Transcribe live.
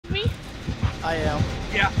I am.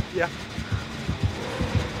 Yeah, yeah.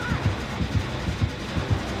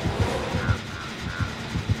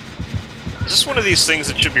 Is this one of these things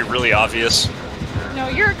that should be really obvious? No,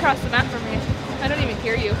 you're across the map from me. I don't even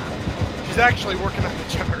hear you. She's actually working on the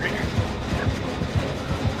generator.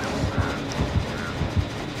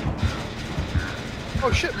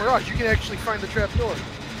 Oh shit, Mirage, you can actually find the trapdoor.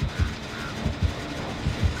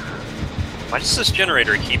 Why does this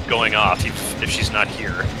generator keep going off if she's not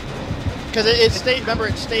here? Because it stays. Remember,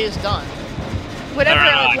 it stays done. Whatever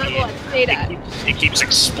No, level I stayed at. It keeps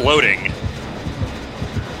exploding.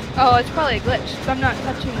 Oh, it's probably a glitch. 'Cause I'm not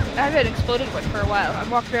touching. I haven't exploded one for a while. I'm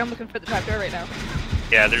walking around looking for the trapdoor right now.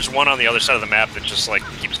 Yeah, there's one on the other side of the map that just like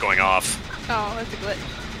keeps going off. Oh, that's a glitch.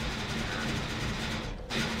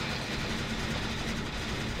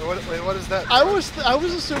 Wait, what is that? I was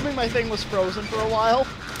assuming my thing was frozen for a while,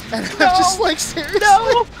 and No. I'm just like, seriously?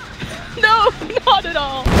 No! No, not at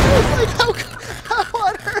all. I was like, how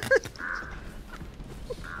on earth?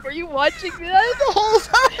 Were you watching that? The whole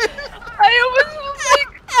time. I almost was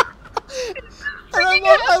like. And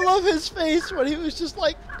I love his face when he was just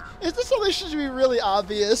like, is this something that should be really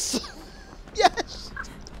obvious? Yes.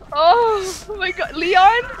 Oh my god,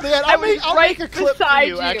 Leon! Man, I I'll was make a clip for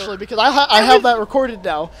you, actually, because I have that recorded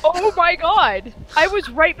now. Oh my god! I was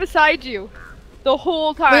right beside you the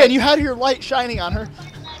whole time. Man, you had your light shining on her.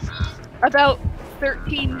 About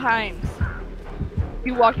 13 times.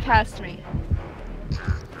 You walked past me.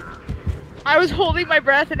 I was holding my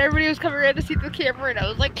breath and everybody was coming around to see the camera and I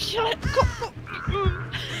was like, shut up!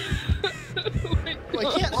 Well,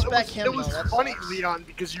 I can't spec him, It was though, funny, sucks. Leon,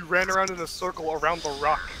 because you ran around in a circle around the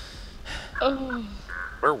rock. Oh.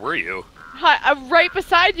 Where were you? Hi, I'm right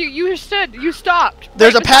beside you. You stood. You stopped.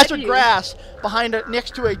 There's right a patch beside of you. grass behind it,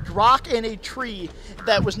 next to a rock and a tree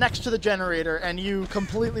that was next to the generator, and you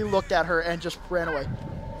completely looked at her and just ran away.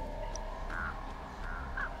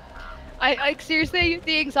 I seriously,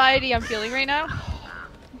 the anxiety I'm feeling right now.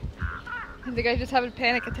 I think I just have a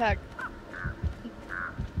panic attack.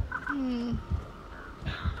 Hmm.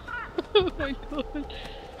 Oh my god.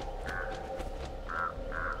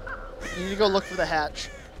 You need to go look for the hatch.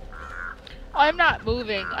 I'm not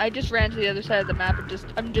moving. I just ran to the other side of the map and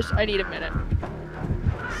I need a minute.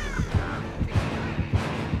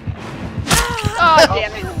 Oh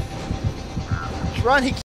damn it. Run, he